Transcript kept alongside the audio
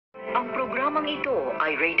Ang programang ito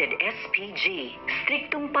ay rated SPG.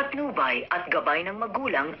 Striktong patnubay at gabay ng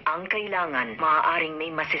magulang ang kailangan. Maaaring may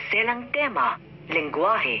masiselang tema,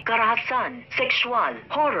 lengguwahe, karahasan, sexual,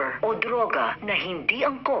 horror o droga na hindi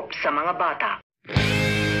angkop sa mga bata.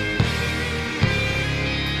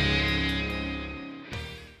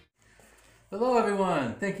 Hello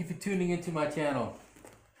everyone, thank you for tuning into my channel.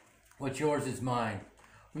 What's yours is mine.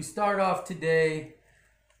 We start off today,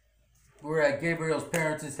 we're at Gabriel's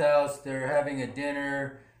parents' house. They're having a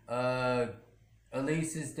dinner.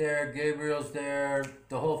 Elise is there, Gabriel's there,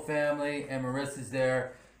 the whole family, and Marissa's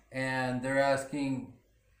there. And they're asking,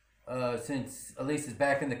 since Elise is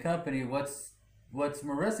back in the company, what's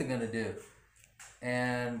Marissa gonna do?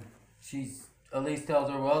 And Elise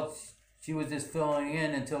tells her, well, she was just filling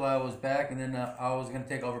in until I was back, and then I was going to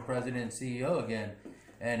take over president and CEO again,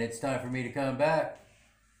 and it's time for me to come back.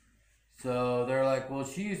 So they're like, well,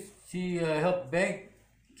 she helped the bank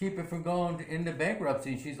keep it from going into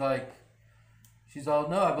bankruptcy. She's all,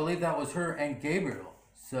 no, I believe that was her and Gabriel,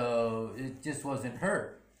 so it just wasn't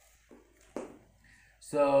her.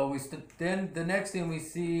 So then the next thing we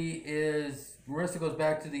see is Marissa goes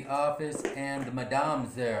back to the office, and the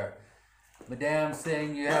madame's there. Madame's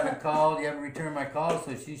saying, you haven't called, you haven't returned my call,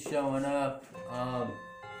 so she's showing up,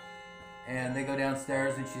 and they go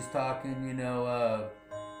downstairs and she's talking, I'm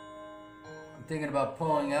thinking about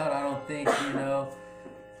pulling out. I don't think,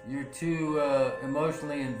 you're too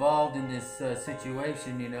emotionally involved in this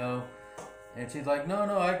situation, and she's like,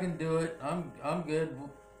 no, I can do it, I'm good,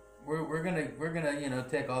 we're gonna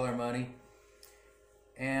take all our money.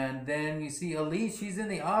 And then you see Elise, she's in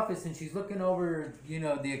the office and she's looking over,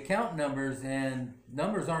 the account numbers, and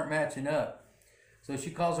numbers aren't matching up. So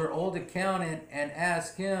she calls her old accountant and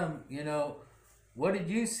asks him, what did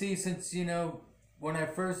you see since, when I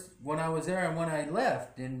was there and when I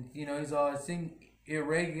left? And, he's all, I've seen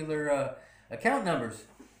irregular account numbers.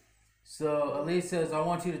 So Elise says, I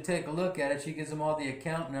want you to take a look at it. She gives him all the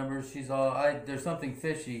account numbers. She's all, there's something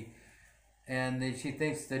fishy. And she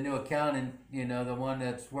thinks the new accountant, the one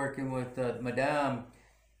that's working with Madame,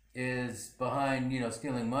 is behind,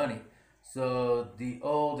 stealing money. So the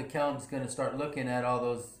old accountant's going to start looking at all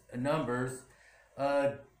those numbers.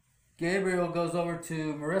 Gabriel goes over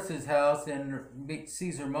to Marissa's house and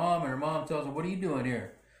sees her mom, and her mom tells her, what are you doing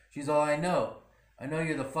here? She's all, I know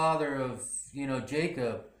you're the father of,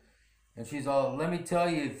 Jacob. And she's all, let me tell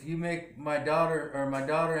you, if you make my daughter and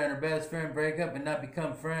her best friend break up and not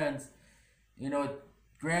become friends,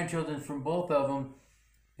 grandchildren from both of them,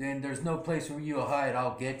 then there's no place where you'll hide.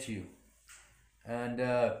 I'll get you. And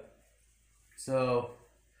so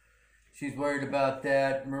she's worried about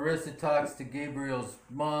that. Marissa talks to Gabriel's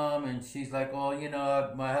mom, and she's like, oh,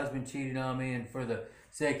 my husband cheated on me, and for the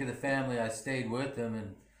sake of the family, I stayed with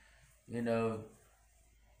him. And,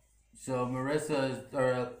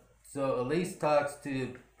 so Elise talks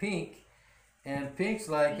to Pink, and Pink's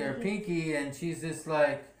like, or Pinky, and she's just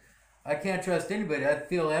like, I can't trust anybody. I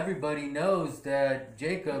feel everybody knows that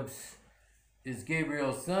Jacobs is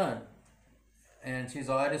Gabriel's son. And she's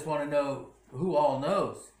all, I just want to know who all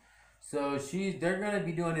knows. So they're going to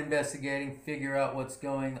be doing investigating, figure out what's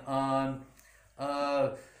going on.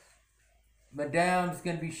 Madame's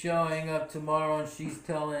going to be showing up tomorrow, and she's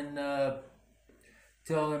telling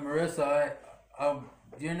Marissa,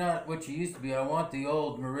 you're not what you used to be. I want the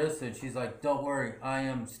old Marissa. And she's like, don't worry, I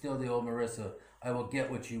am still the old Marissa. I will get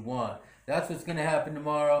what you want. That's what's going to happen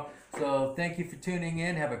tomorrow. So thank you for tuning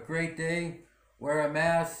in. Have a great day. Wear a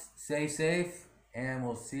mask. Stay safe. And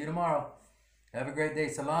we'll see you tomorrow. Have a great day.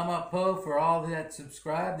 Salamat po for all that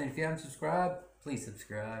subscribed. And if you haven't subscribed, please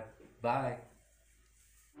subscribe. Bye.